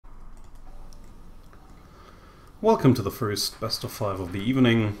Welcome to the first best of 5 of the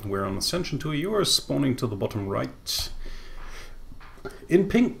evening. We're on Ascension 2. You are spawning to the bottom right. In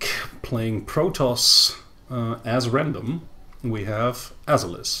pink, playing Protoss as random, we have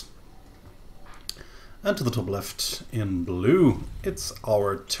Azylis. And to the top left, in blue, it's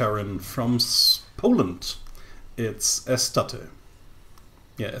our Terran from Poland. It's Estatte.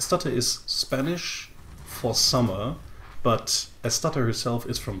 Yeah, Estatte is Spanish for summer, but Estatte herself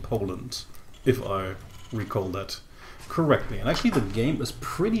is from Poland, if I recall that correctly. And actually the game is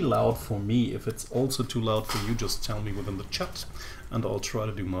pretty loud for me. If it's also too loud for you, just tell me within the chat and I'll try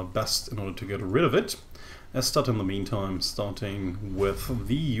to do my best in order to get rid of it. Estatte in the meantime, starting with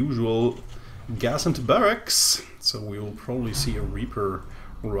the usual gas into barracks, so we will probably see a Reaper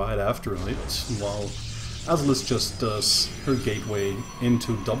right after it, while Azylis just does her gateway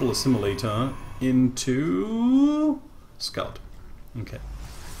into double assimilator into Scout. Okay,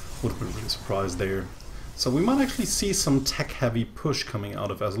 would have been really surprised there. So we might actually see some tech-heavy push coming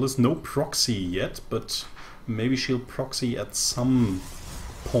out of Azylis. No proxy yet, but maybe she'll proxy at some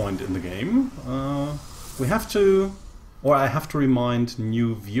point in the game. We have to, or I have to remind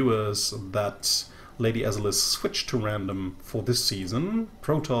new viewers that Lady Azylis switched to random for this season.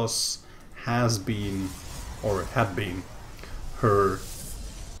 Protoss has been, or had been, her...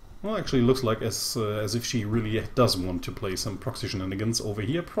 Well, actually looks like as if she really does want to play some proxy shenanigans over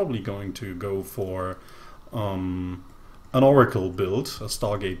here. Probably going to go for an Oracle build, a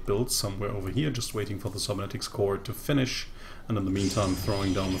Stargate build somewhere over here, just waiting for the cybernetics core to finish, and in the meantime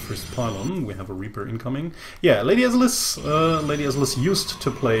throwing down the first pylon. We have a Reaper incoming. Yeah, Lady Azylis used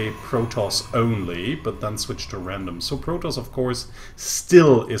to play Protoss only, but then switched to random. So Protoss, of course,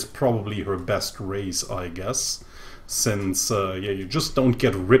 still is probably her best race, I guess. Since, yeah, you just don't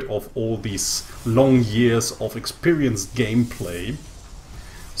get rid of all these long years of experienced gameplay.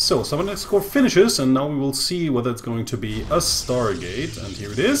 So, cybernetics core finishes, and now we will see whether it's going to be a Stargate. And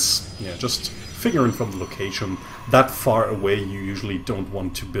here it is. Yeah, just figuring from the location. That far away, you usually don't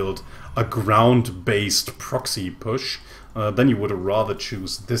want to build a ground-based proxy push. Then you would rather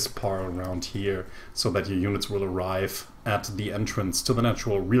choose this part around here, so that your units will arrive at the entrance to the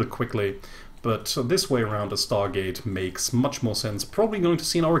natural real quickly. But this way around, a Stargate makes much more sense. Probably going to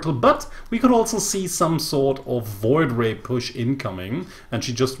see an Oracle, but we could also see some sort of Void Ray push incoming, and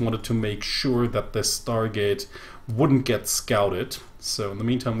she just wanted to make sure that this Stargate wouldn't get scouted. So in the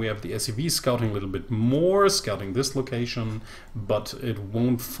meantime, we have the SCV scouting a little bit more, scouting this location, but it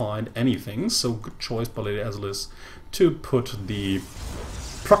won't find anything. So good choice by Lady Azylis to put the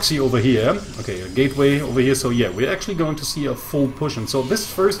proxy over here. Okay, a gateway over here. So yeah, we're actually going to see a full push. And so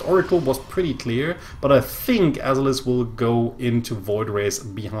this first Oracle was pretty clear, but I think Azylis will go into Void Rays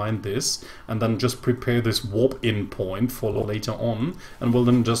behind this and then just prepare this warp in point for later on, and will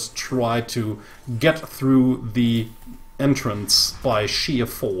then just try to get through the entrance by sheer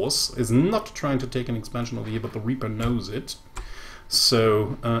force. Is not trying to take an expansion over here, but the Reaper knows it.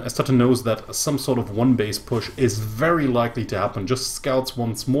 So Estatte knows that some sort of one-base push is very likely to happen. Just scouts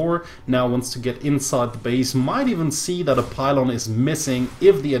once more, now wants to get inside the base, might even see that a pylon is missing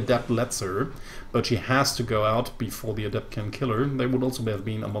if the Adept lets her, but she has to go out before the Adept can kill her. There would also have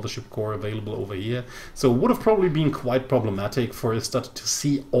been a Mothership core available over here, so it would have probably been quite problematic for Estatte to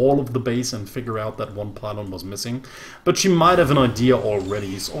see all of the base and figure out that one pylon was missing. But she might have an idea already.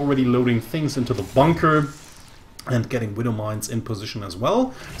 He's already loading things into the bunker and getting Widow Mines in position as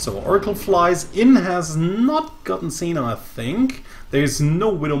well. So Oracle flies in, has not gotten seen, I think. There's no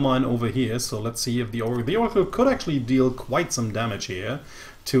Widow Mine over here, so let's see if the Oracle could actually deal quite some damage here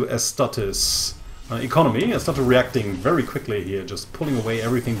to Estatte's economy. Estatte reacting very quickly here, just pulling away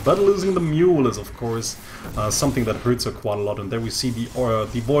everything, but losing the mule is of course something that hurts her quite a lot. And there we see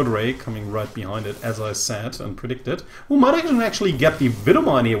the Void Ray coming right behind it, as I said and predicted. We might actually get the Widow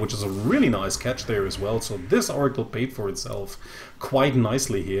Mine here, which is a really nice catch there as well. So this Oracle paid for itself quite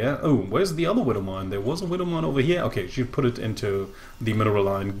nicely here. Oh, where's the other Widow Mine? There was a Widow Mine over here. Okay, she put it into the mineral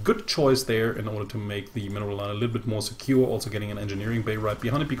line. Good choice there in order to make the mineral line a little bit more secure. Also getting an engineering bay right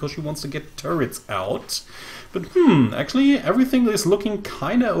behind it because she wants to get turrets out. But actually everything is looking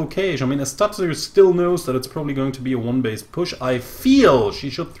kinda okay-ish. I mean, Estatte still knows that it's probably going to be a one-base push. I feel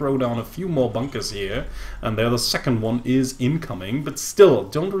she should throw down a few more bunkers here, and there the second one is incoming, but still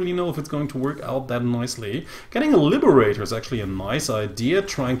don't really know if it's going to work out that nicely. Getting a Liberator is actually a nice idea.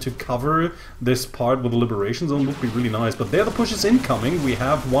 Trying to cover this part with a Liberation Zone would be really nice, but there the push is incoming. We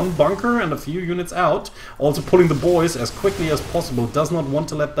have one bunker and a few units out, also pulling the boys as quickly as possible. Does not want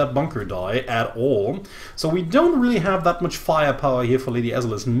to let that bunker die at all. So we don't really have that much firepower here for Lady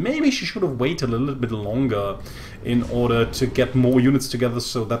Azylis. Maybe she should have waited a little bit longer in order to get more units together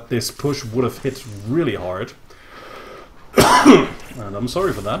so that this push would have hit really hard. And I'm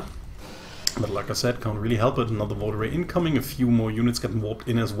sorry for that. But like I said, can't really help it. Another Void Ray incoming, a few more units getting warped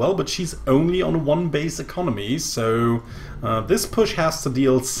in as well, but she's only on one base economy, so this push has to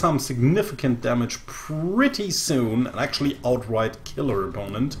deal some significant damage pretty soon and actually outright kill her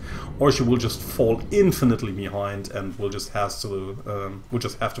opponent, or she will just fall infinitely behind and will just have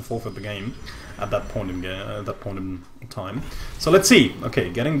to forfeit the game at that point in time. So let's see. Okay,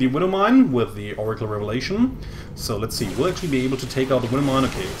 getting the Widow Mine with the Oracle Revelation. So let's see. We'll actually be able to take out the Widow Mine.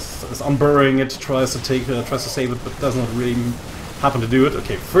 Okay, it's unburying it, tries to save it, but does not really happen to do it.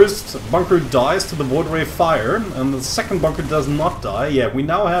 Okay, first bunker dies to the Void Ray fire, and the second bunker does not die. Yeah, we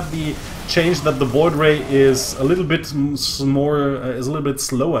now have the change that the Void Ray is a little bit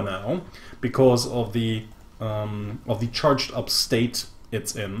slower now because of the charged up state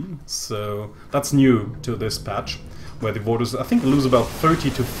it's in. So that's new to this patch, where the Voiders, I think, lose about 30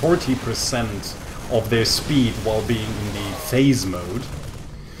 to 40% of their speed while being in the phase mode.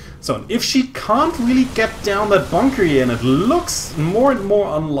 So if she can't really get down that bunker here, and it looks more and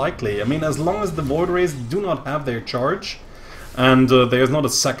more unlikely. I mean, as long as the Void Rays do not have their charge, and there's not a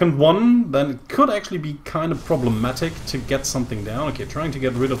second one, then it could actually be kind of problematic to get something down. Okay, trying to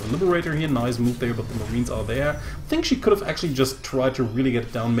get rid of the Liberator here, nice move there, but the Marines are there. I think she could have actually just tried to really get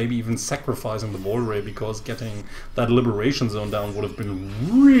it down, maybe even sacrificing the Void Ray, because getting that Liberation Zone down would have been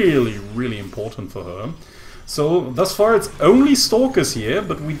really, really important for her. So, thus far it's only Stalkers here,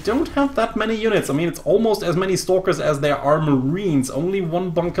 but we don't have that many units. I mean, it's almost as many Stalkers as there are Marines. Only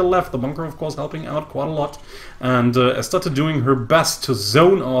one bunker left. The bunker, of course, helping out quite a lot. And Estatte doing her best to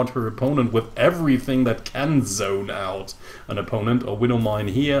zone out her opponent with everything that can zone out an opponent. A Widow Mine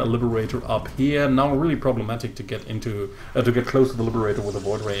here, a Liberator up here. Now really problematic to get close to the Liberator with a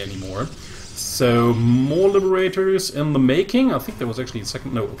Void Ray anymore. So, more Liberators in the making. I think there was actually a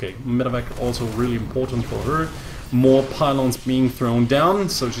second... No, okay. Medevac also really important for her. More pylons being thrown down,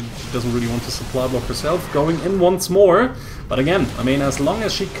 so she doesn't really want to supply block herself. Going in once more. But again, I mean, as long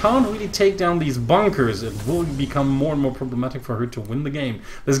as she can't really take down these bunkers, it will become more and more problematic for her to win the game.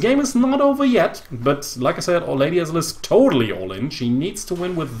 This game is not over yet, but like I said, Lady Azylis totally all in. She needs to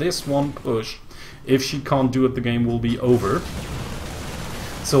win with this one push. If she can't do it, the game will be over.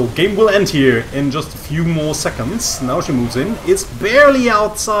 So, game will end here in just a few more seconds. Now she moves in. It's barely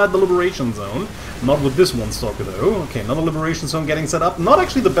outside the Liberation Zone. Not with this one Stalker, though. Okay, another Liberation Zone getting set up. Not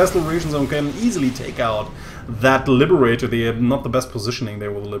actually the best Liberation Zone, can easily take out that Liberator. They have not the best positioning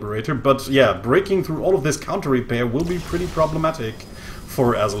there with the Liberator. But yeah, breaking through all of this counter repair will be pretty problematic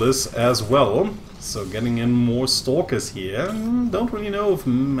for Azylis as well. So, getting in more Stalkers here. Don't really know if...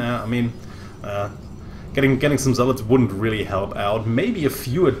 I mean... Getting some Zealots wouldn't really help out. Maybe a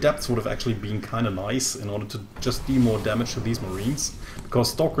few Adepts would have actually been kind of nice in order to just do more damage to these Marines.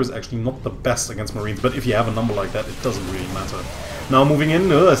 Because Stalker is actually not the best against Marines, but if you have a number like that, it doesn't really matter. Now moving in,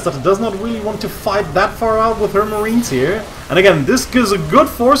 Estatte does not really want to fight that far out with her Marines here. And again, this gives a good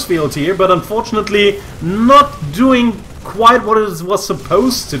force field here, but unfortunately not doing quite what it was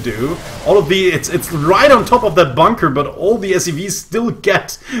supposed to do. All of the it's right on top of that bunker, but all the SCVs still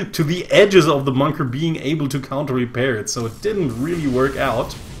get to the edges of the bunker, being able to counter repair it. So it didn't really work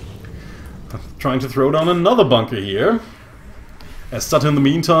out. Trying to throw down another bunker here. Estatte in the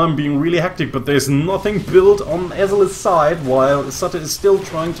meantime being really hectic, but there's nothing built on Azylis' side, while Estatte is still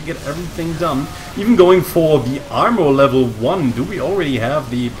trying to get everything done. Even going for the armor level 1. Do we already have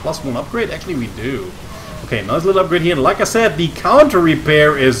the +1 upgrade? Actually we do. Okay, nice little upgrade here. Like I said, the counter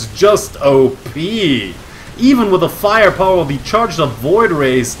repair is just OP. Even with the firepower of the charged up Void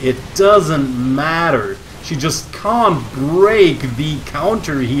Rays, it doesn't matter. She just can't break the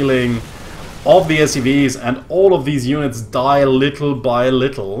counter healing of the SCVs, and all of these units die little by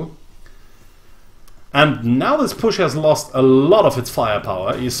little. And now this push has lost a lot of its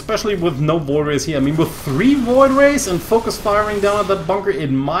firepower, especially with no Void Rays here. I mean, with 3 Void Rays and focus firing down at that bunker,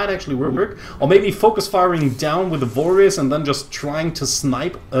 it might actually work. Or maybe focus firing down with the Void Rays and then just trying to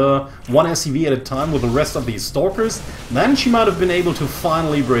snipe one SCV at a time with the rest of these Stalkers. Then she might have been able to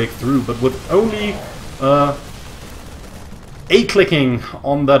finally break through, but with only... A-clicking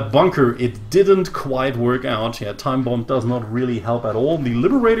on that bunker, it didn't quite work out. Yeah, Time Bomb does not really help at all. The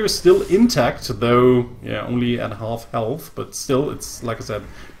Liberator is still intact, though, yeah, only at half health, but still, it's, like I said,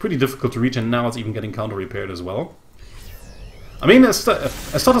 pretty difficult to reach, and now it's even getting counter-repaired as well. I mean,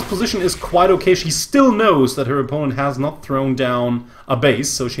 Estatte's position is quite okay. She still knows that her opponent has not thrown down a base,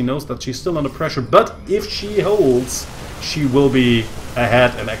 so she knows that she's still under pressure, but if she holds, she will be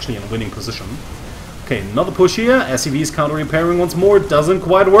ahead and actually in a winning position. Okay, another push here. SCV's counter repairing once more. It doesn't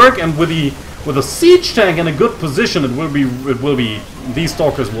quite work, and with a siege tank in a good position, these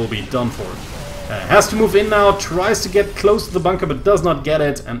Stalkers will be done for. Has to move in now, tries to get close to the bunker but does not get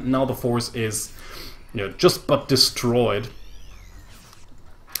it, and now the force is, you know, just but destroyed.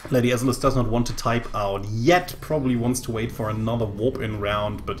 Lady Azylis does not want to type out yet, probably wants to wait for another warp-in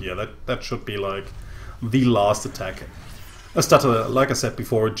round, but yeah, that should be like the last attack. Estatte, like I said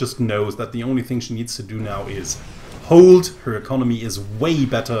before, just knows that the only thing she needs to do now is hold. Her economy is way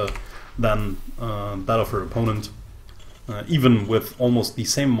better than that of her opponent. Even with almost the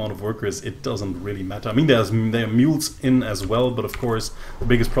same amount of workers, it doesn't really matter. I mean, there are mules in as well, but of course the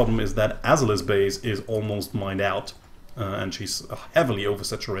biggest problem is that Azylis base is almost mined out, and she's heavily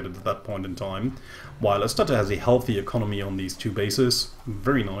oversaturated at that point in time, while Estatte has a healthy economy on these two bases.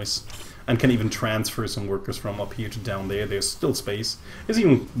 Very nice. And can even transfer some workers from up here to down there. There's still space. Is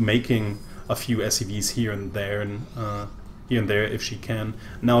even making a few SCVs here and there, if she can.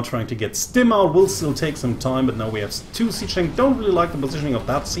 Now trying to get Stim out will still take some time, but now we have two siege tanks. Don't really like the positioning of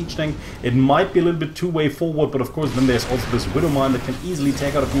that siege tank. It might be a little bit too way forward, but of course then there's also this Widow Mine that can easily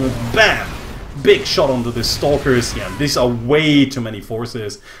take out a few. Bam! Big shot onto the Stalkers. Yeah, these are way too many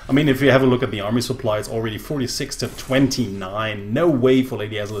forces. I mean, if you have a look at the army supply, it's already 46 to 29. No way for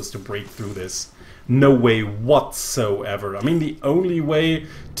Lady Azylis to break through this. No way whatsoever. I mean, the only way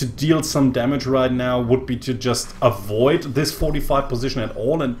to deal some damage right now would be to just avoid this 45 position at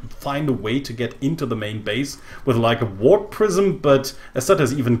all and find a way to get into the main base with like a warp prism, but Estatte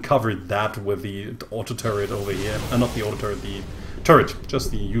has even covered that with the auto turret over here. Not the auto turret, the turret,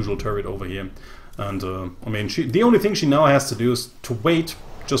 just the usual turret over here. And I mean, the only thing she now has to do is to wait,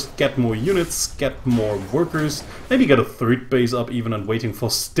 just get more units, get more workers, maybe get a third base up even, and waiting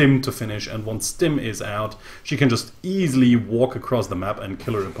for Stim to finish. And once Stim is out, she can just easily walk across the map and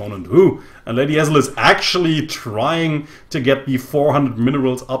kill her opponent. Ooh, and Lady Azylis actually trying to get the 400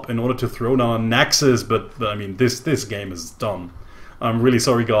 minerals up in order to throw down a Naxxus, but I mean, this game is done. I'm really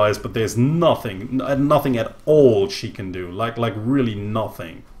sorry guys, but there's nothing at all she can do, like really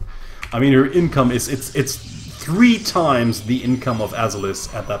nothing. I mean, her income is, it's 3 times the income of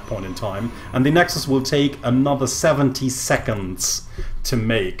Azylis at that point in time, and the Naxxus will take another 70 seconds to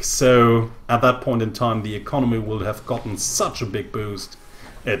make, so at that point in time the economy will have gotten such a big boost,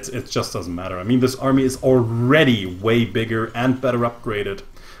 it just doesn't matter. I mean, this army is already way bigger and better upgraded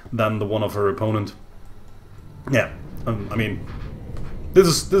than the one of her opponent. Yeah, I mean,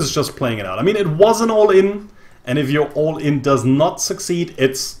 this is just playing it out. I mean, it was an all-in, and if your all-in does not succeed,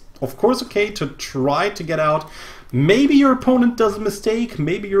 it's of course okay to try to get out. Maybe your opponent does a mistake,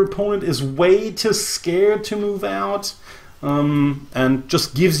 maybe your opponent is way too scared to move out, and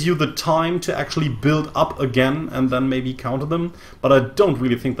just gives you the time to actually build up again and then maybe counter them, but I don't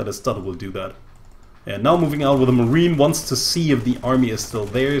really think that Estatte will do that. Yeah, now moving out with a Marine, wants to see if the army is still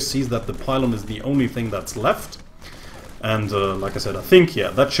there, sees that the pylon is the only thing that's left, and like I said, I think, yeah,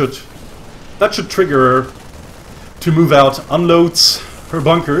 that should trigger her to move out, unloads her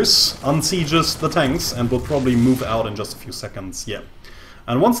bunkers, unsieges the tanks, and will probably move out in just a few seconds, yeah.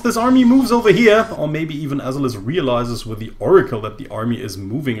 And once this army moves over here, or maybe even Azylis realizes with the Oracle that the army is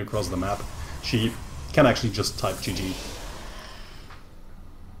moving across the map, she can actually just type GG.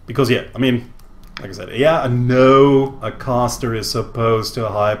 Because yeah, I mean, like I said, yeah, I know a caster is supposed to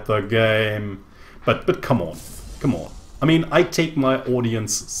hype the game, but come on, come on. I mean, I take my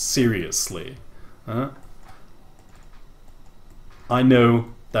audience seriously. I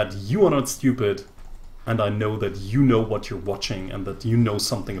know that you are not stupid, and I know that you know what you're watching, and that you know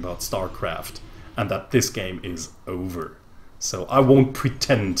something about StarCraft, and that this game is over. So I won't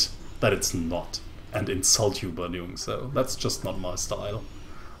pretend that it's not, and insult you by doing so. That's just not my style.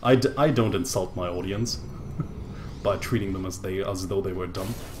 I don't insult my audience by treating them as though they were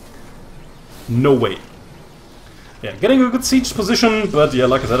dumb. No way. Yeah, getting a good siege position, but yeah,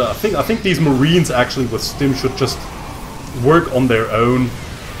 like I said, I think these Marines actually with Stim should just work on their own.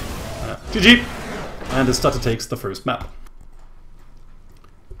 GG! And Estatte takes the first map.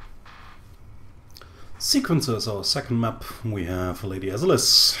 Sequences, our second map, we have Lady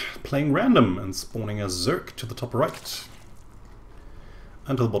Azylis playing random and spawning a Zerg to the top right.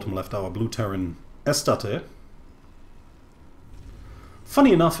 And to the bottom left, our blue Terran Estatte.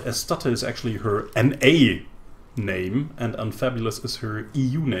 Funny enough, Estatte is actually her NA name, and Unfabulous is her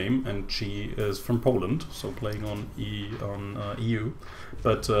EU name, and she is from Poland, so playing on EU.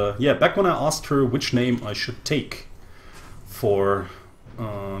 But yeah, back when I asked her which name I should take for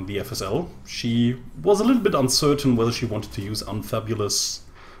the FSL, she was a little bit uncertain whether she wanted to use Unfabulous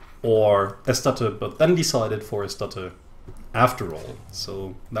or Estatte, but then decided for Estatte after all.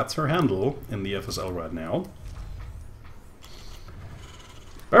 So that's her handle in the FSL right now.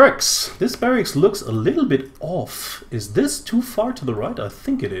 Barracks. This barracks looks a little bit off. Is this too far to the right? I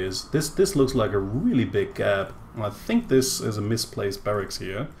think it is. This looks like a really big gap. I think this is a misplaced barracks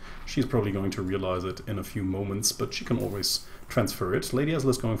here. She's probably going to realize it in a few moments, but she can always transfer it. Lady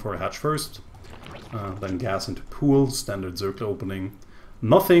Azylis going for a hatch first. Then gas into pool, standard circle opening.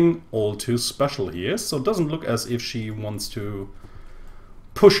 Nothing all too special here, so it doesn't look as if she wants to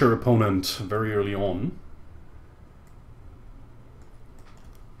push her opponent very early on.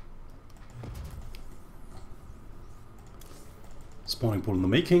 Spawning pool in the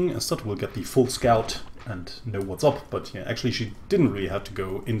making. Estatte will get the full scout and know what's up, but yeah, actually she didn't really have to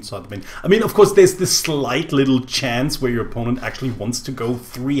go inside the main. I mean, of course, there's this slight little chance where your opponent actually wants to go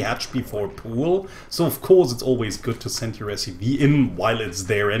 3 hatch before pool, so of course it's always good to send your SCV in while it's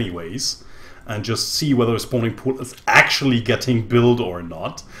there anyways, and just see whether a spawning pool is actually getting built or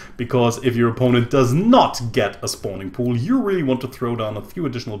not, because if your opponent does not get a spawning pool, you really want to throw down a few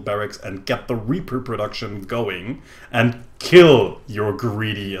additional barracks and get the Reaper production going, and kill your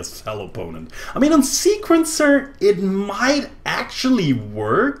greedy as fellow opponent. I mean, on Sequencer, it might actually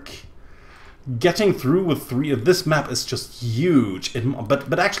work. Getting through with 3 of this map is just huge.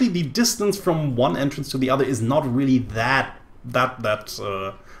 But actually, the distance from one entrance to the other is not really that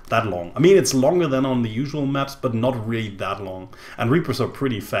long. I mean, it's longer than on the usual maps, but not really that long. And Reapers are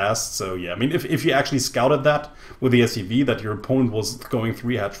pretty fast, so yeah. I mean, if you actually scouted that with the SCV, that your opponent was going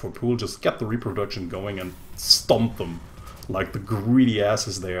 3 hatch for pool, just get the reproduction going and stomp them like the greedy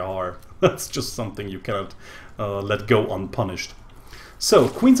asses they are. That's just something you cannot let go unpunished. So,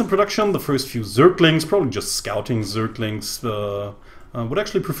 Queens in production, the first few Zerglings, probably just scouting Zerglings. Would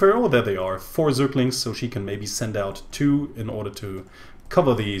actually prefer, oh, there they are, 4 Zerglings, so she can maybe send out 2 in order to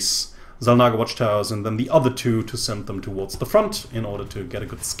cover these Xel'Naga watchtowers, and then the other 2 to send them towards the front in order to get a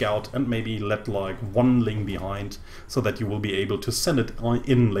good scout, and maybe let like 1 Ling behind, so that you will be able to send it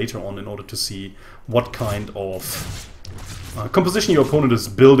in later on in order to see what kind of composition your opponent is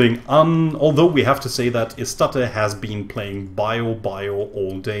building. Although we have to say that Estatte has been playing bio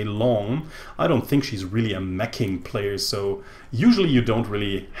all day long, I don't think she's really a meching player, so usually you don't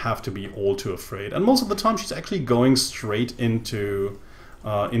really have to be all too afraid. And most of the time she's actually going straight into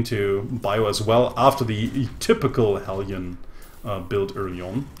bio as well, after the typical Hellion build early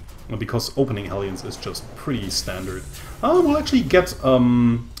on, because opening Hellions is just pretty standard. We'll actually get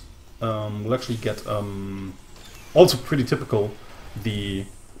also pretty typical, the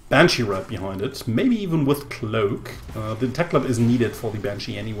Banshee right behind it, maybe even with Cloak. The Tech Club is needed for the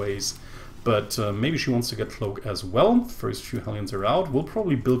Banshee anyways, but maybe she wants to get Cloak as well. First few Hellions are out. We'll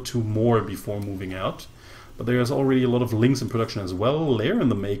probably build 2 more before moving out. But there's already a lot of Lings in production as well, Lair in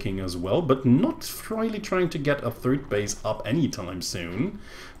the making as well, but not really trying to get a 3rd base up anytime soon.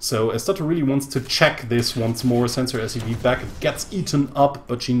 So Estatte really wants to check this once more, sends her SCV back, it gets eaten up,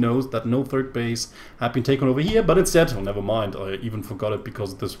 but she knows that no 3rd base had been taken over here, but instead, oh, never mind, I even forgot it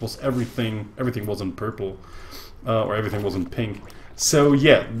because this was everything was in purple, or everything was in pink. So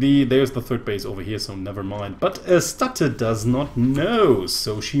yeah, there's the 3rd base over here, so never mind. But Estatte does not know,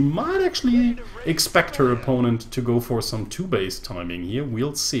 so she might actually expect her opponent to go for some 2-base timing here.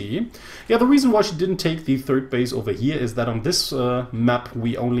 We'll see. Yeah, the reason why she didn't take the 3rd base over here is that on this map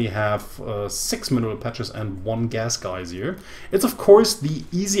we only have 6 mineral patches and 1 gas geyser. It's of course the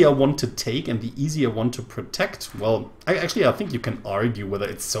easier one to take and the easier one to protect. Well, actually I think you can argue whether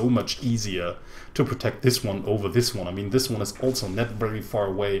it's so much easier to protect this one over this one. I mean, this one is also not very far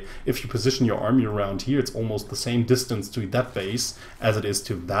away. If you position your army around here, it's almost the same distance to that base as it is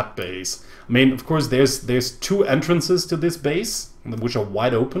to that base. I mean, of course, there's 2 entrances to this base, which are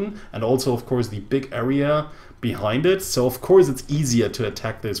wide open, and also, of course, the big area behind it. So, of course, it's easier to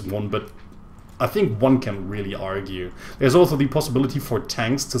attack this one, but I think one can really argue. There's also the possibility for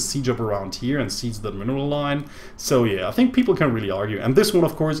tanks to siege up around here and siege the mineral line. So yeah, I think people can really argue. And this one,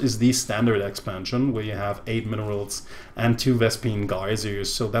 of course, is the standard expansion, where you have 8 minerals and 2 Vespine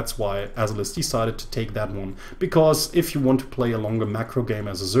geysers. So that's why Azylis decided to take that one. Because if you want to play a longer macro game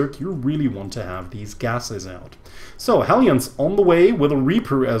as a Zerg, you really want to have these gases out. So Hellions on the way with a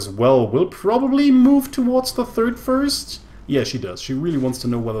Reaper as well. Will probably move towards the 3rd first. Yeah, she does. She really wants to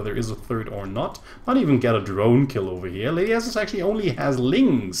know whether there is a 3rd or not. Might even get a drone kill over here. Lady Azylis actually only has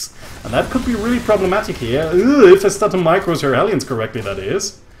Lings. And that could be really problematic here. If Estatte micros her Hellions correctly, that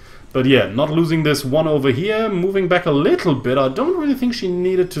is. But yeah, not losing this one over here, moving back a little bit. I don't really think she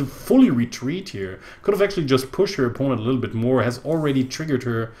needed to fully retreat here. Could have actually just pushed her opponent a little bit more. Has already triggered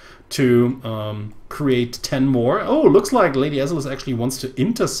her to create 10 more. Oh, looks like Lady Azylis actually wants to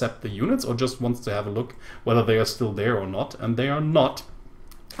intercept the units, or just wants to have a look whether they are still there or not. And they are not.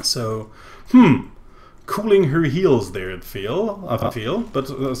 So, cooling her heels there, I feel.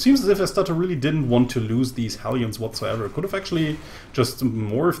 But seems as if Estatte really didn't want to lose these Hellions whatsoever. Could have actually just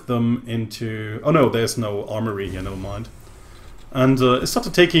morphed them into... Oh no, there's no armory here, never mind. And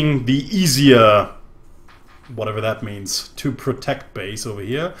Estatte taking the easier, whatever that means, to protect base over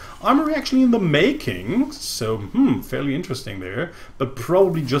here. Armory actually in the making, so fairly interesting there. But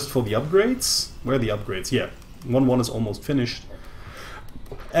probably just for the upgrades. Where are the upgrades? Yeah, 1-1 is almost finished.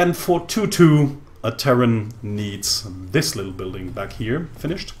 And for 2-2... a Terran needs this little building back here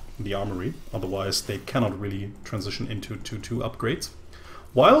finished, the armory, otherwise they cannot really transition into 2-2 upgrades.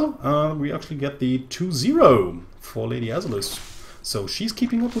 While we actually get the 2-0 for Lady Azylis. So she's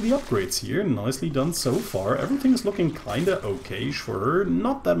keeping up with the upgrades here, nicely done so far. Everything is looking kinda okay for her,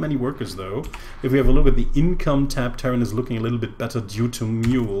 not that many workers though. If we have a look at the income tab, Terran is looking a little bit better due to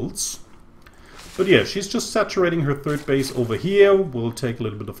mules. But yeah, she's just saturating her third base over here. Will take a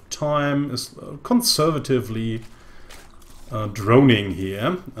little bit of time. Is conservatively droning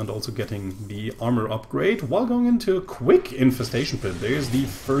here. And also getting the armor upgrade. While going into a quick infestation pit. There's the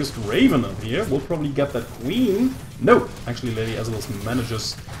first Raven up here. We'll probably get that queen. No! Actually, Lady Azylis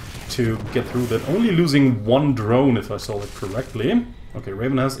manages to get through that. Only losing one drone, if I saw it correctly. Okay,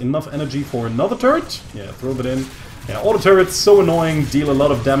 Raven has enough energy for another turret. Yeah, throw that in. Yeah, auto turrets, so annoying, deal a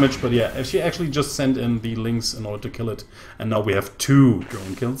lot of damage, but yeah, she actually just sent in the links in order to kill it. And now we have 2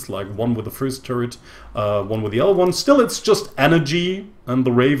 drone kills, like one with the first turret, one with the other one. Still, it's just energy, and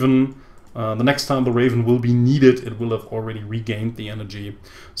the Raven, the next time the Raven will be needed, it will have already regained the energy.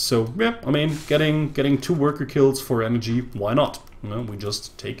 So, yeah, I mean, getting 2 worker kills for energy, why not? You know, we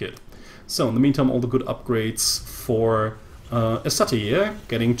just take it. So, in the meantime, all the good upgrades for... Estatte here,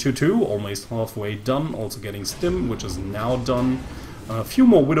 getting 2-2, almost halfway done, also getting Stim, which is now done. A few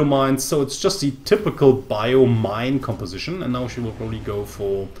more Widow Mines, so it's just the typical bio-mine composition, and now she will probably go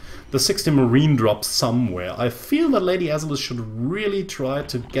for the 60 Marine drop somewhere. I feel that Lady Azylis should really try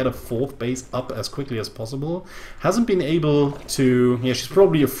to get a 4th base up as quickly as possible. Hasn't been able to... Yeah, she's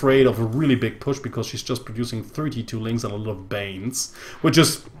probably afraid of a really big push because she's just producing 32 links and a lot of Banes, which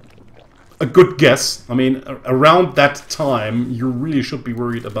is... a good guess. I mean, around that time, you really should be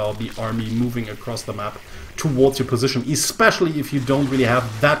worried about the army moving across the map towards your position, especially if you don't really have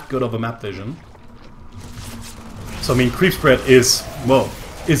that good of a map vision. So, I mean, creep spread is, well,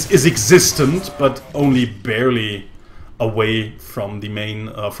 is existent, but only barely away from the main,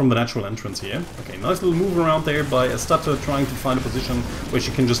 from the natural entrance here. Okay, nice little move around there by Estatte, trying to find a position where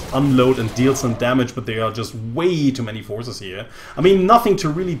she can just unload and deal some damage, but there are just way too many forces here. I mean, nothing to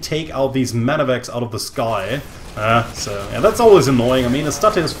really take out these Manavacs out of the sky. So, yeah, that's always annoying. I mean,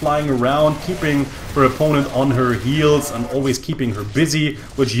 Estatte is flying around, keeping her opponent on her heels and always keeping her busy,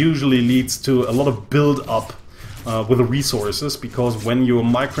 which usually leads to a lot of build-up with the resources, because when you're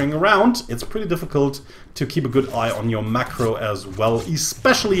microing around, it's pretty difficult to keep a good eye on your macro as well,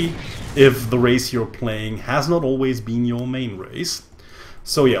 especially if the race you're playing has not always been your main race.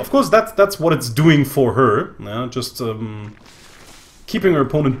 So yeah, of course that's what it's doing for her, just keeping her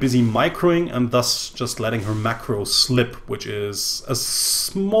opponent busy microing and thus just letting her macro slip, which is a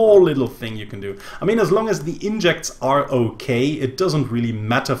small little thing you can do. I mean, as long as the injects are okay, it doesn't really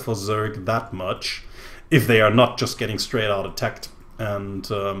matter for Zerg that much. If they are not just getting straight out attacked, and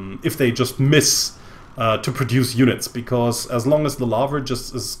if they just miss to produce units, because as long as the lava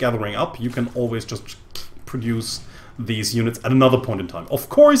just is gathering up, you can always just produce these units at another point in time. Of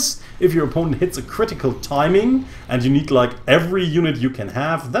course, if your opponent hits a critical timing, and you need like every unit you can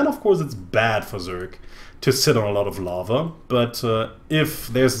have, then of course it's bad for Zerg to sit on a lot of lava, but if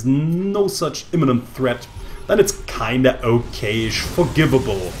there's no such imminent threat, then it's kinda okay-ish,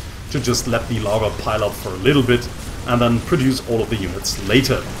 forgivable, to just let the lava pile up for a little bit and then produce all of the units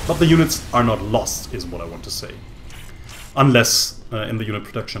later. But the units are not lost, is what I want to say. Unless in the unit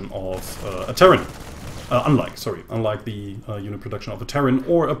production of a Terran. Unlike the unit production of a Terran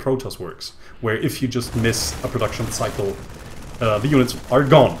or a Protoss works, where if you just miss a production cycle, the units are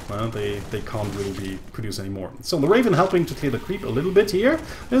gone. They can't really produce anymore. So the Raven helping to clear the creep a little bit here.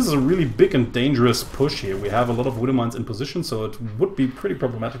 This is a really big and dangerous push here. We have a lot of Widow Mines in position, so it would be pretty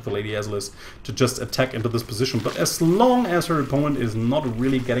problematic for Lady Azylis to just attack into this position. But as long as her opponent is not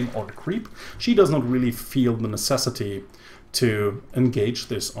really getting on creep, she does not really feel the necessity to engage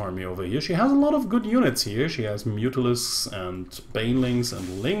this army over here. She has a lot of good units here. She has Mutilis and Banelings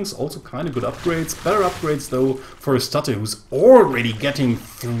and Lings, also kind of good upgrades. Better upgrades though for Estatte, who's already getting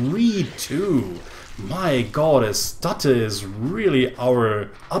 3-2. My god, Estatte is really our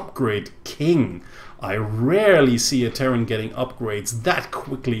upgrade king. I rarely see a Terran getting upgrades that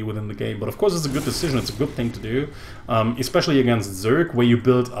quickly within the game, but of course it's a good decision, it's a good thing to do, especially against Zerg, where you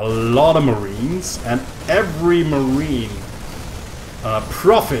build a lot of Marines, and every Marine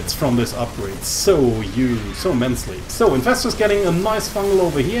profits from this upgrade so immensely. So Infestor's getting a nice fungal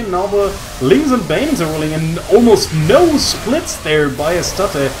over here. Now the Lings and Banings are rolling, and almost no splits there by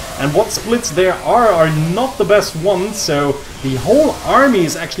Estatte, and what splits there are not the best ones, so the whole army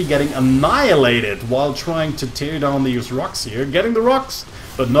is actually getting annihilated while trying to tear down these rocks here. Getting the rocks,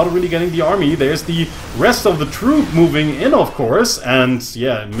 but not really getting the army. There's the rest of the troop moving in, of course, and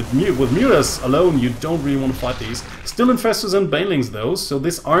yeah, with Mutas alone, you don't really want to fight these. Still Infestors and Banelings though, so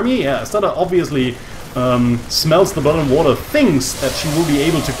this army, yeah, Estatte obviously smells the blood and water, thinks that she will be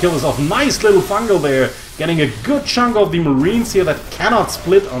able to kill this off. Nice little fungal there, getting a good chunk of the Marines here that cannot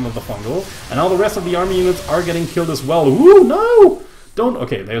split under the fungal, and now the rest of the army units are getting killed as well. Ooh, no! Don't...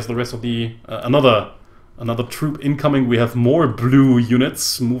 Okay, there's the rest of the... Another troop incoming. We have more blue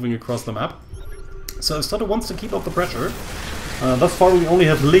units moving across the map. So Estatte wants to keep up the pressure. Thus far we only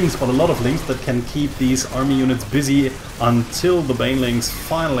have Lings, but a lot of Lings that can keep these army units busy until the Banelings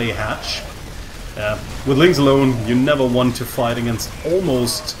finally hatch. With Lings alone, you never want to fight against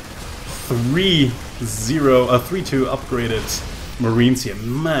almost 3-2 upgraded Marines here.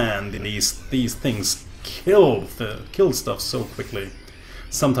 Man, these things kill stuff so quickly.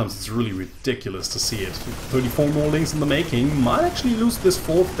 Sometimes it's really ridiculous to see it. 34 more Lings in the making. Might actually lose this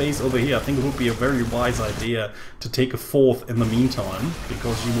 4th base over here. I think it would be a very wise idea to take a 4th in the meantime,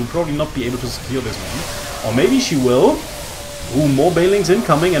 because you will probably not be able to secure this one. Or maybe she will. Ooh, more Banelings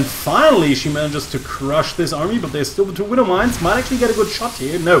incoming, and finally she manages to crush this army, but there's still the 2 Widow Mines. Might actually get a good shot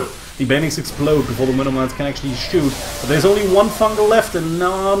here. No, the Banelings explode before the Widow Mines can actually shoot. But there's only 1 fungal left, and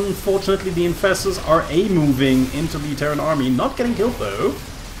now unfortunately the Infestors are A-moving into the Terran army. Not getting killed though.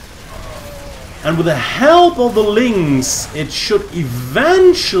 And with the help of the Lings, it should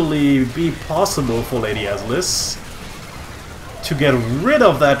eventually be possible for Lady Azylis to get rid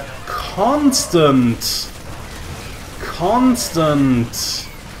of that constant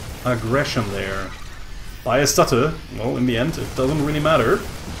aggression there by Estatte. Well, in the end, it doesn't really matter.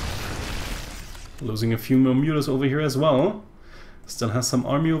 Losing a few more mutas over here as well. Still has some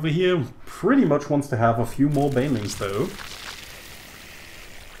army over here. Pretty much wants to have a few more Banelings though.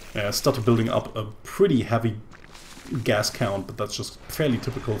 Estatte building up a pretty heavy gas count, but that's just fairly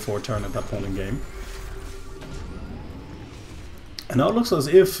typical for a turn at that point in game. And now it looks as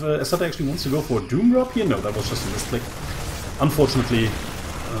if Estatte actually wants to go for a Doom Drop here. No, that was just a misclick. Unfortunately,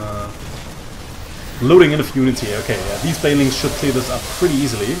 loading in a few units here. Okay, yeah, these Banelings should clear this up pretty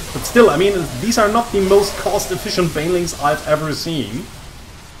easily. But still, I mean, these are not the most cost-efficient Banelings I've ever seen.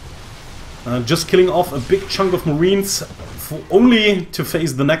 Just killing off a big chunk of Marines only to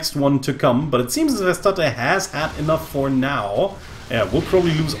face the next one to come. But it seems as if Estatte has had enough for now. Yeah, we'll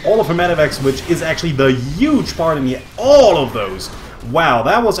probably lose all of her medevacs, which is actually the huge part in here. All of those! Wow,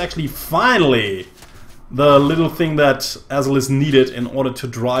 that was actually finally the little thing that Azylis needed in order to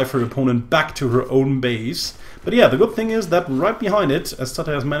drive her opponent back to her own base. But yeah, the good thing is that right behind it, Estatte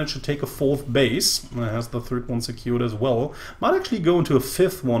has managed to take a 4th base. Has the 3rd one secured as well. Might actually go into a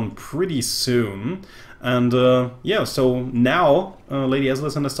 5th one pretty soon. And yeah, so now Lady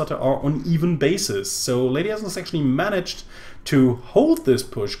Azylis and Estatte are on even bases. So Lady Azylis actually managed to hold this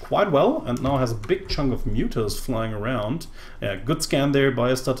push quite well, and now has a big chunk of mutas flying around. Yeah, good scan there by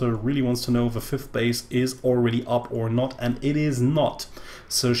Estatte. Really wants to know if a 5th base is already up or not, and it is not.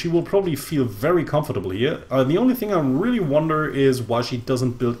 So she will probably feel very comfortable here. The only thing I really wonder is why she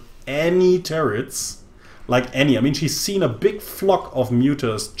doesn't build any turrets. Like any. I mean, she's seen a big flock of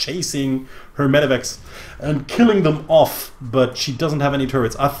mutas chasing her medevacs and killing them off, but she doesn't have any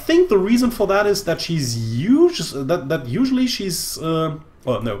turrets. I think the reason for that is that she's usually she's oh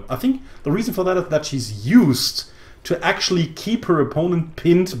no, I think the reason for that is that she's used to actually keep her opponent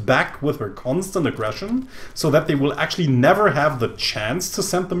pinned back with her constant aggression, so that they will actually never have the chance to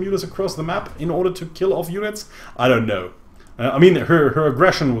send the mutas across the map in order to kill off units. I don't know. I mean, her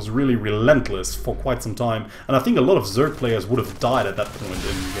aggression was really relentless for quite some time, and I think a lot of Zerg players would have died at that point in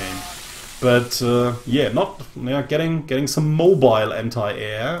the game. But yeah, getting some mobile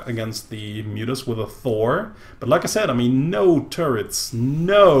anti-air against the mutas with a Thor. But like I said, I mean, no turrets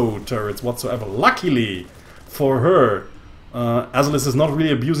whatsoever. Luckily for her, Azylis is not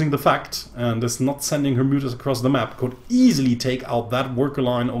really abusing the fact and is not sending her mutas across the map. Could easily take out that worker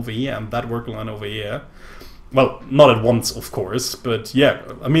line over here and that worker line over here. Well, not at once, of course, but yeah,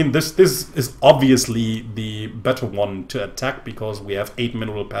 I mean, this is obviously the better one to attack, because we have 8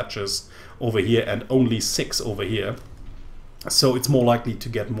 mineral patches over here and only 6 over here. So it's more likely to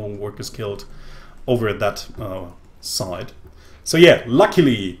get more workers killed over at that side. So yeah,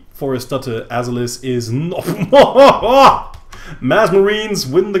 luckily for Estatte, Azylis is not... Mass Marines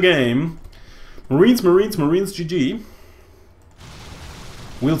win the game. Marines, Marines, Marines, GG.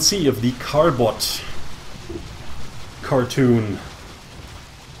 We'll see if the Carbot cartoon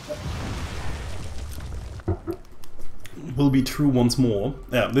will be true once more.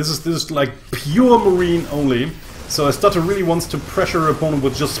 Yeah, this is like pure Marine only. So Estatte really wants to pressure her opponent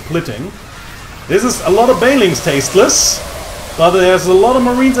with just splitting. This is a lot of Banelings tasteless, but there's a lot of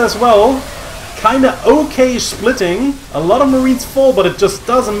Marines as well. Kinda okay splitting. A lot of Marines fall, but it just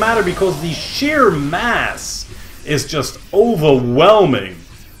doesn't matter because the sheer mass is just overwhelming.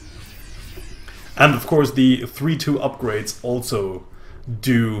 And of course the 3-2 upgrades also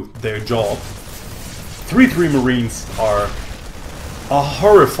do their job. 3-3 Marines are a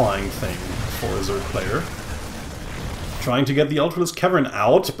horrifying thing for a Zerg player. Trying to get the Ultralisk Cavern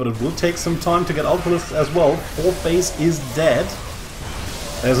out, but it will take some time to get Ultralisk as well. 4th base is dead.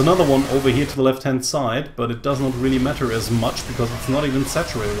 There's another one over here to the left-hand side, but it does not really matter as much because it's not even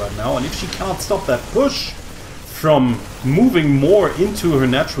saturated right now. And if she cannot stop that push from moving more into her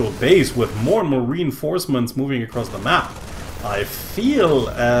natural base with more and more reinforcements moving across the map, I feel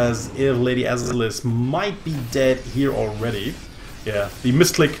as if Lady Azylis might be dead here already. Yeah, the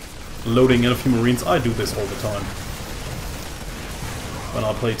misclick loading in a few Marines, I do this all the time when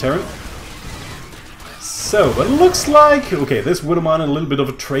I play Terran. So, it looks like... Okay, this Widowmine a little bit of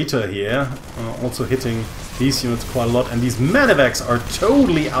a traitor here. Also hitting these units quite a lot. And these Medivacs are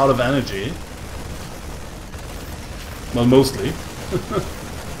totally out of energy. Well, mostly.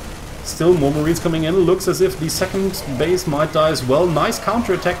 Still more Marines coming in. Looks as if the second base might die as well. Nice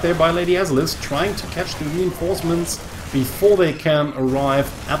counterattack there by Lady Azylis, trying to catch the reinforcements before they can arrive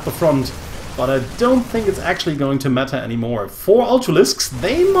at the front. But I don't think it's actually going to matter anymore. 4 Ultralisks,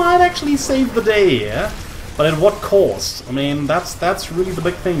 they might actually save the day here. But at what cost? I mean, that's really the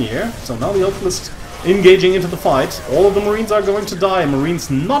big thing here. So now the Ultralisks engaging into the fight. All of the Marines are going to die.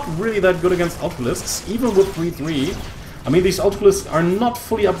 Marines not really that good against Ultralisks, even with 3-3. I mean, these Ultralisks are not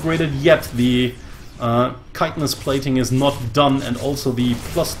fully upgraded yet. The chitinous plating is not done, and also the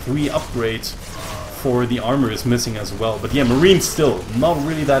 +3 upgrade for the armor is missing as well. But yeah, Marines still not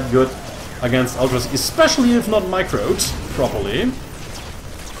really that good against Ultras, especially if not microed properly.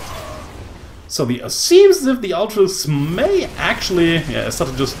 So it seems as if the Ultras may actually... Yeah, instead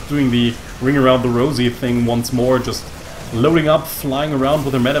of just doing the ring around the rosy thing once more, just loading up, flying around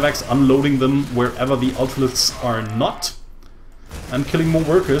with their Medivacs, unloading them wherever the Ultralisks are not. And killing more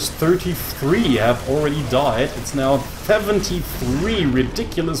workers. 33 have already died. It's now 73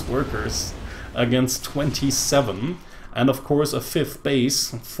 ridiculous workers against 27. And of course a 5th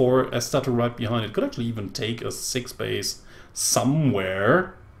base for Estatte right behind it. Could actually even take a 6th base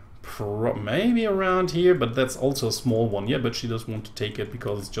somewhere. Maybe around here, but that's also a small one. Yeah, but she does want to take it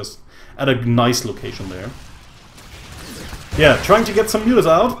because it's just at a nice location there. Yeah, trying to get some units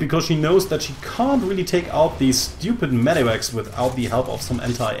out because she knows that she can't really take out these stupid Medivacs without the help of some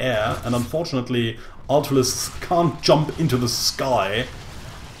anti-air. And unfortunately, Ultralisks can't jump into the sky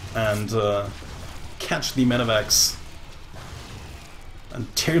and catch the Medivacs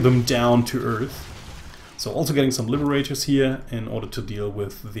and tear them down to earth. So also getting some Liberators here in order to deal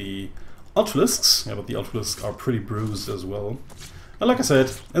with the Ultralisks. Yeah, but the Ultralisks are pretty bruised as well. And like I said,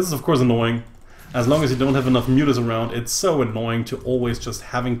 this is of course annoying. As long as you don't have enough mutas around, it's so annoying to always just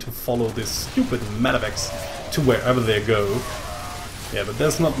having to follow this stupid Medivacs to wherever they go. Yeah, but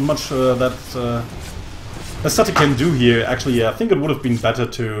there's not much that Estatte can do here. Actually, yeah, I think it would have been better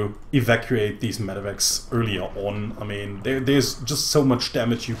to evacuate these Medivacs earlier on. I mean, there's just so much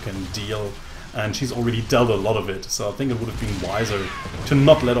damage you can deal, and she's already dealt a lot of it. So I think it would have been wiser to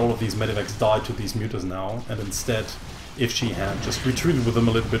not let all of these Medivacs die to these mutas now, and instead, if she had just retreated with them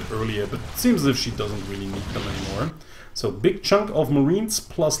a little bit earlier. But it seems as if she doesn't really need them anymore. So big chunk of Marines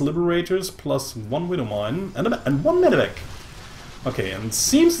plus Liberators plus 1 Widowmine and 1 Medivac. Okay, and it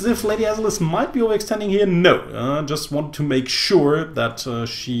seems as if Lady Azylis might be overextending here. No, just want to make sure that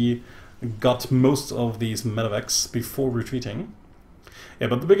she got most of these Medivacs before retreating. Yeah,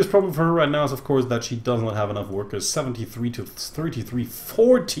 but the biggest problem for her right now is, of course, that she does not have enough workers. 73 to 33,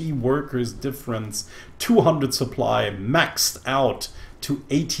 40 workers difference, 200 supply, maxed out to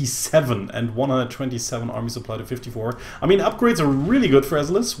 87, and 127 army supply to 54. I mean, upgrades are really good for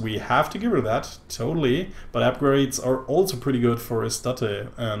Azylis. We have to give her that, totally. But upgrades are also pretty good for Estatte,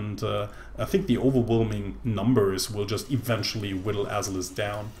 and I think the overwhelming numbers will just eventually whittle Azylis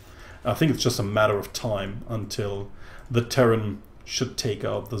down. I think it's just a matter of time until the Terran should take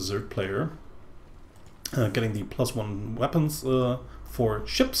out the Zerg player. Getting the +1 weapons for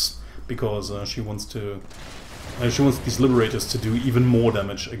ships, because she wants these Liberators to do even more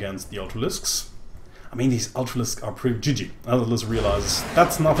damage against the Ultralisks. I mean, these Ultralisks are pretty GG. Azylis realizes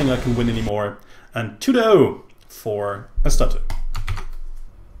that's nothing I can win anymore, and 2-0 for Estatte.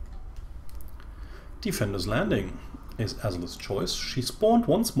 Defender's Landing is Azylis' choice. She spawned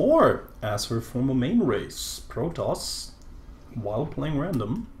once more as her former main race, Protoss, while playing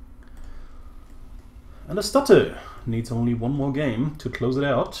random. And Estatte needs only one more game to close it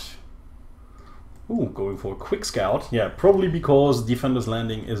out. Ooh, going for a quick scout. Yeah, probably because Defender's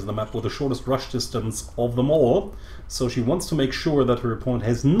Landing is the map with the shortest rush distance of them all. So she wants to make sure that her opponent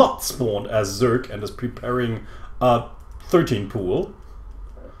has not spawned as Zerg and is preparing a 13 pool.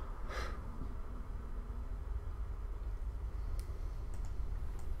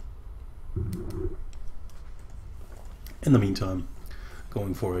 In the meantime,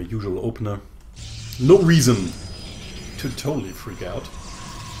 going for a usual opener. No reason to totally freak out.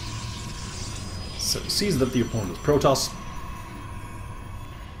 So he sees that the opponent is Protoss.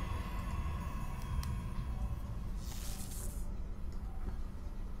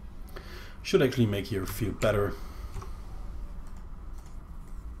 Should actually make your feel better.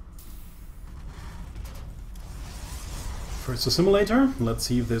 First a simulator. Let's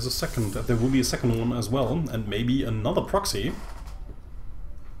see if there's a second. There will be a second one as well, and maybe another proxy.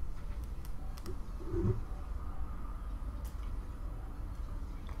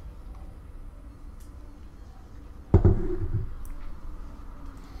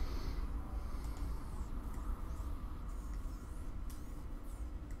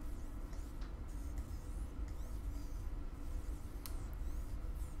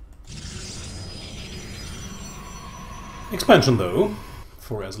 Expansion though,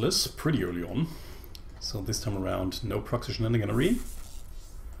 for Azylis, pretty early on. So this time around, no proxy shenaniganery.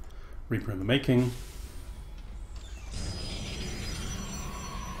 Reaper in the making.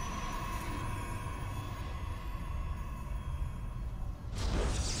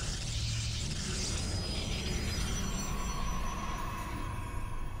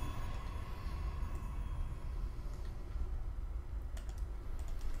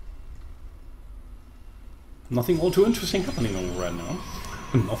 Nothing all too interesting happening on right now.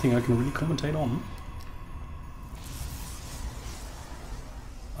 Nothing I can really commentate on.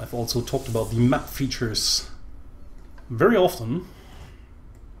 I've also talked about the map features very often.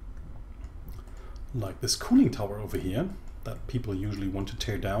 Like this cooling tower over here that people usually want to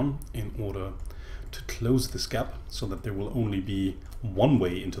tear down in order to close this gap so that there will only be one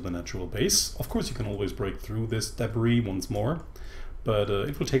way into the natural base. Of course you can always break through this debris once more. But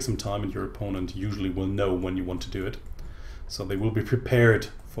it will take some time and your opponent usually will know when you want to do it. So they will be prepared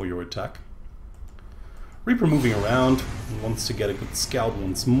for your attack. Reaper moving around, wants to get a good scout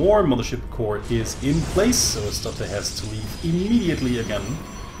once more. Mothership core is in place, so Estatte has to leave immediately again.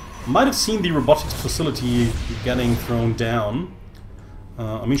 Might have seen the robotics facility getting thrown down.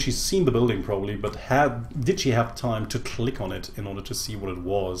 I mean, she's seen the building probably, but did she have time to click on it in order to see what it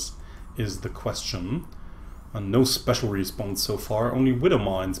was, is the question. And no special response so far, only Widow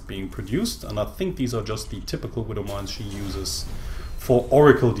Mines being produced, and I think these are just the typical Widow Mines she uses for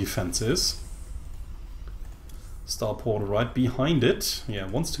Oracle defenses. Starport right behind it, yeah,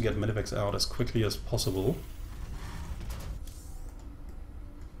 wants to get Medivacs out as quickly as possible.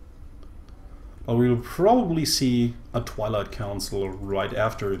 But we'll probably see a Twilight Council right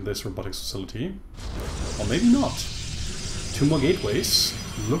after this robotics facility. Or maybe not. 2 more gateways.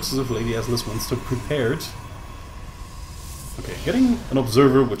 Looks as if Lady Azylis wants to prepare it. Okay, getting an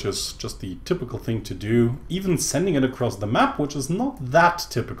observer, which is just the typical thing to do, even sending it across the map, which is not that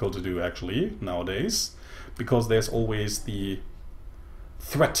typical to do actually nowadays, because there's always the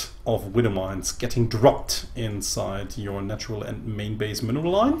threat of Widow Mines getting dropped inside your natural and main base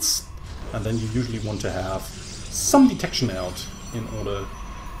mineral lines, and then you usually want to have some detection out in order...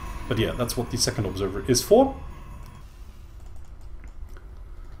 But yeah, that's what the second observer is for.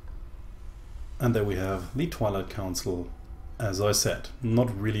 And there we have the Twilight Council. As I said,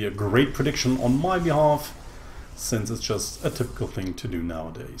 not really a great prediction on my behalf, since it's just a typical thing to do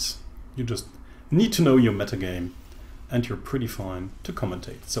nowadays. You just need to know your metagame, and you're pretty fine to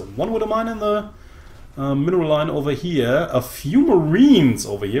commentate. So 1 Widow Mine in the mineral line over here, a few Marines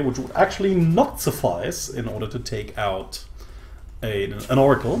over here, which would actually not suffice in order to take out an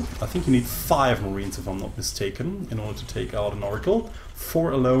Oracle. I think you need 5 Marines, if I'm not mistaken, in order to take out an Oracle. 4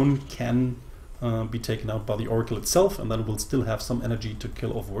 alone can be taken out by the Oracle itself, and then we'll still have some energy to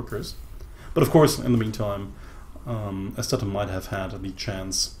kill off workers. But of course, in the meantime, Estatte might have had the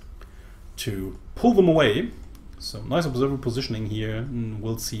chance to pull them away. So nice observer positioning here, and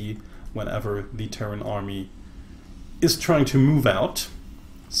we'll see whenever the Terran army is trying to move out.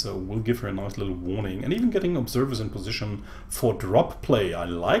 So we'll give her a nice little warning. And even getting observers in position for drop play. I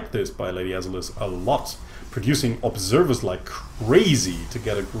like this by Lady Azylis a lot. Producing observers like crazy to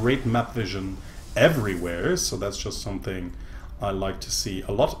get a great map vision everywhere. So that's just something I like to see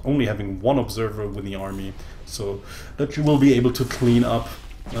a lot. Only having one observer with the army, so that you will be able to clean up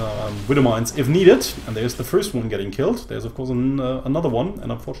widow mines if needed. And there's the first one getting killed. There's of course another one,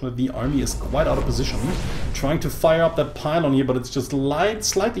 and unfortunately the army is quite out of position, trying to fire up that pylon here, but it's just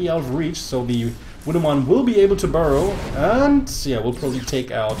slightly out of reach, so the widow mine will be able to burrow, and yeah, we'll probably take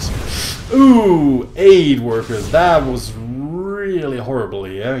out 8 workers. That was really horrible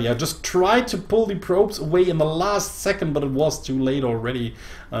here. Yeah, just tried to pull the probes away in the last second, but it was too late already,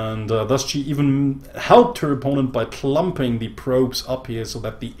 and thus she even helped her opponent by clumping the probes up here so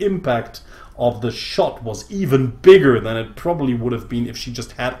that the impact of the shot was even bigger than it probably would have been if she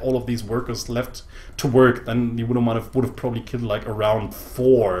just had all of these workers left to work. Then the widow mine would have probably killed like around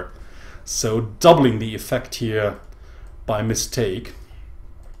 4, so doubling the effect here by mistake.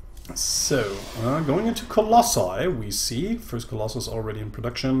 So, going into Colossi, we see first Colossus already in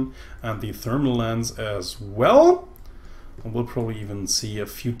production, and the thermal lens as well. And we'll probably even see a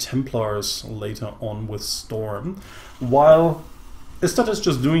few Templars later on with Storm. While Estatte is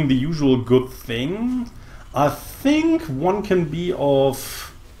just doing the usual good thing, I think one can be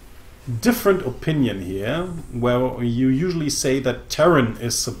of different opinion here, where you usually say that Terran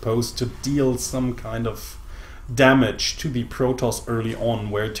is supposed to deal some kind of damage to the Protoss early on,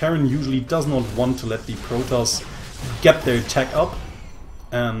 where Terran usually does not want to let the Protoss get their tech up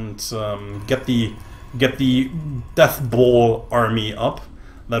and get the Death Ball army up.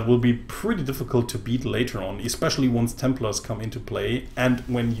 That will be pretty difficult to beat later on, especially once Templars come into play and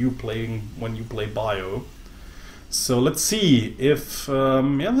when you play Bio. So let's see if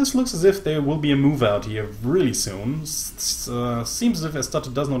yeah, this looks as if there will be a move out here really soon. Seems as if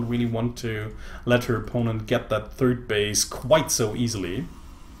Estatte does not really want to let her opponent get that third base quite so easily.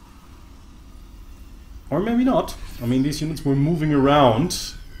 Or maybe not. I mean, these units were moving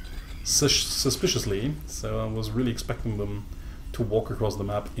around suspiciously, so I was really expecting them to walk across the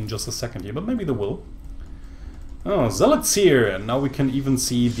map in just a second here, but maybe they will. Oh, Zealots here, and now we can even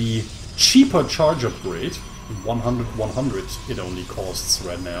see the cheaper charge upgrade. 100 it only costs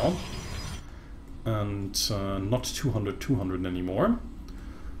right now, and not 200 anymore.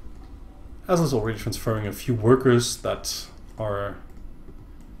 As is already transferring a few workers that are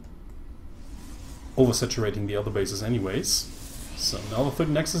oversaturating the other bases anyways. So now the third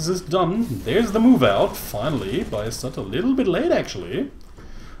Nexus is done. There's the move out, finally, by Estatte. A little bit late actually.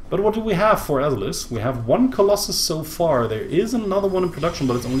 But what do we have for Azylis? We have 1 Colossus so far. There is another one in production,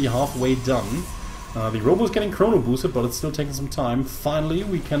 but it's only halfway done. The Robo is getting chrono boosted, but it's still taking some time. Finally,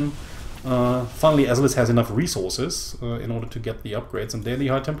 we can. Finally, Azylis has enough resources in order to get the upgrades, and there the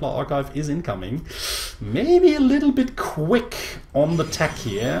High Templar Archive is incoming. Maybe a little bit quick on the tech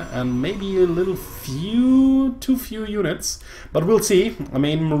here, and maybe a little too few units, but we'll see. I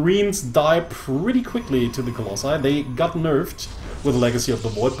mean, Marines die pretty quickly to the Colossi. They got nerfed with Legacy of the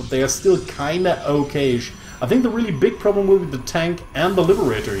Void, but they are still kinda okay-ish. I think the really big problem will be the tank and the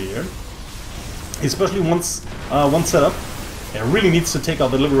Liberator here. Especially once set up. It really needs to take out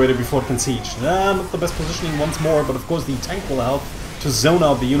the Liberator before it can siege. Not the best positioning once more, but of course the tank will help to zone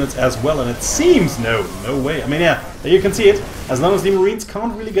out the units as well, and it seems no way. I mean, yeah, there you can see it. As long as the Marines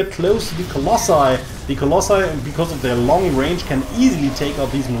can't really get close to the Colossi, because of their long range, can easily take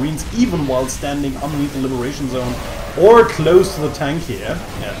out these Marines even while standing underneath the Liberation Zone or close to the tank here.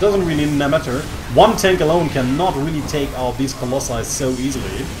 Yeah, it doesn't really matter. One tank alone cannot really take out these Colossi so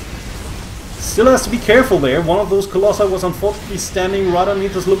easily. Still has to be careful there. One of those Colossi was unfortunately standing right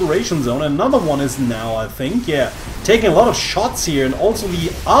underneath this Liberation Zone. Another one is now, I think, yeah, taking a lot of shots here, and also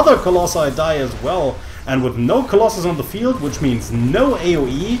the other Colossi die as well. And with no Colossus on the field, which means no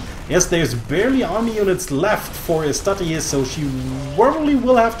AoE, yes, there's barely army units left for Estatte here, so she probably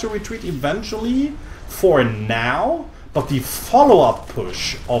will have to retreat eventually for now. But the follow-up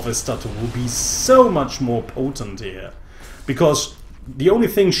push of Estatte will be so much more potent here, because the only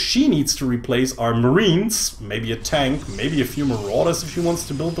thing she needs to replace are Marines, maybe a tank, maybe a few Marauders if she wants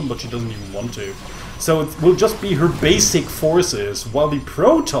to build them, but she doesn't even want to. So it will just be her basic forces, while the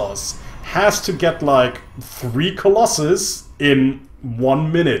Protoss has to get like 3 Colossus in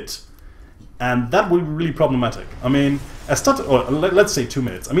 1 minute. And that will be really problematic. I mean, Estatte, or let's say 2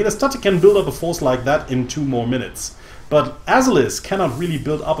 minutes. I mean, Estatte can build up a force like that in 2 more minutes. But Azylis cannot really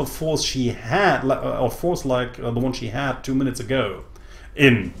build up a force she had, a force like the one she had 2 minutes ago,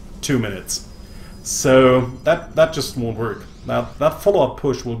 in 2 minutes. So that just won't work. That follow-up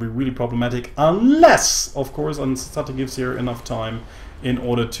push will be really problematic, unless, of course, and Estatte gives her enough time in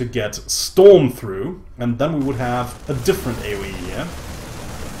order to get Storm through, and then we would have a different AoE here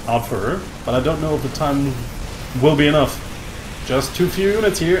out for her, but I don't know if the time will be enough. Just too few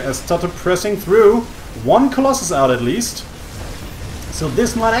units here, Estatte pressing through. One Colossus out at least. So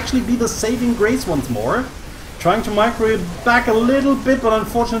this might actually be the saving grace once more. Trying to micro it back a little bit, but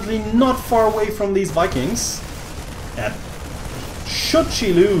unfortunately not far away from these Vikings. And should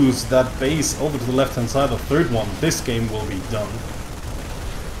she lose that base over to the left-hand side, the third one, this game will be done.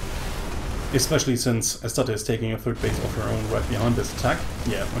 Especially since Estatte is taking a third base of her own right behind this attack.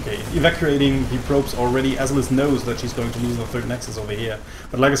 Yeah, okay. Evacuating the probes already. Azylis knows that she's going to lose the third nexus over here.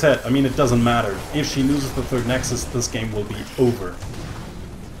 But like I said, I mean, it doesn't matter. If she loses the third nexus, this game will be over.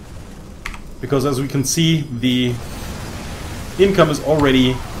 Because as we can see, the income is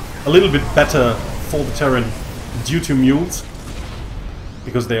already a little bit better for the Terran due to mules.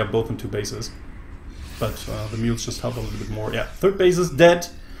 Because they are both in two bases. But the mules just help a little bit more. Yeah, third base is dead.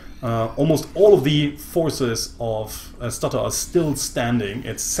 Almost all of the forces of Estatte are still standing.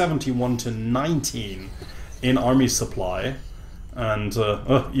 It's 71 to 19 in army supply. And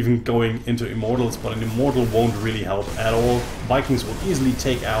even going into Immortals, but an Immortal won't really help at all. Vikings will easily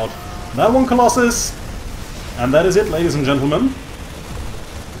take out that one Colossus. And that is it, ladies and gentlemen.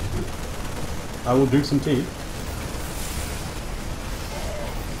 I will drink some tea.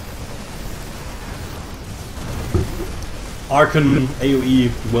 Archon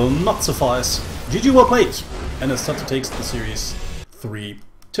AoE will not suffice. GG well played. And Estatte takes the series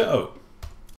 3-0.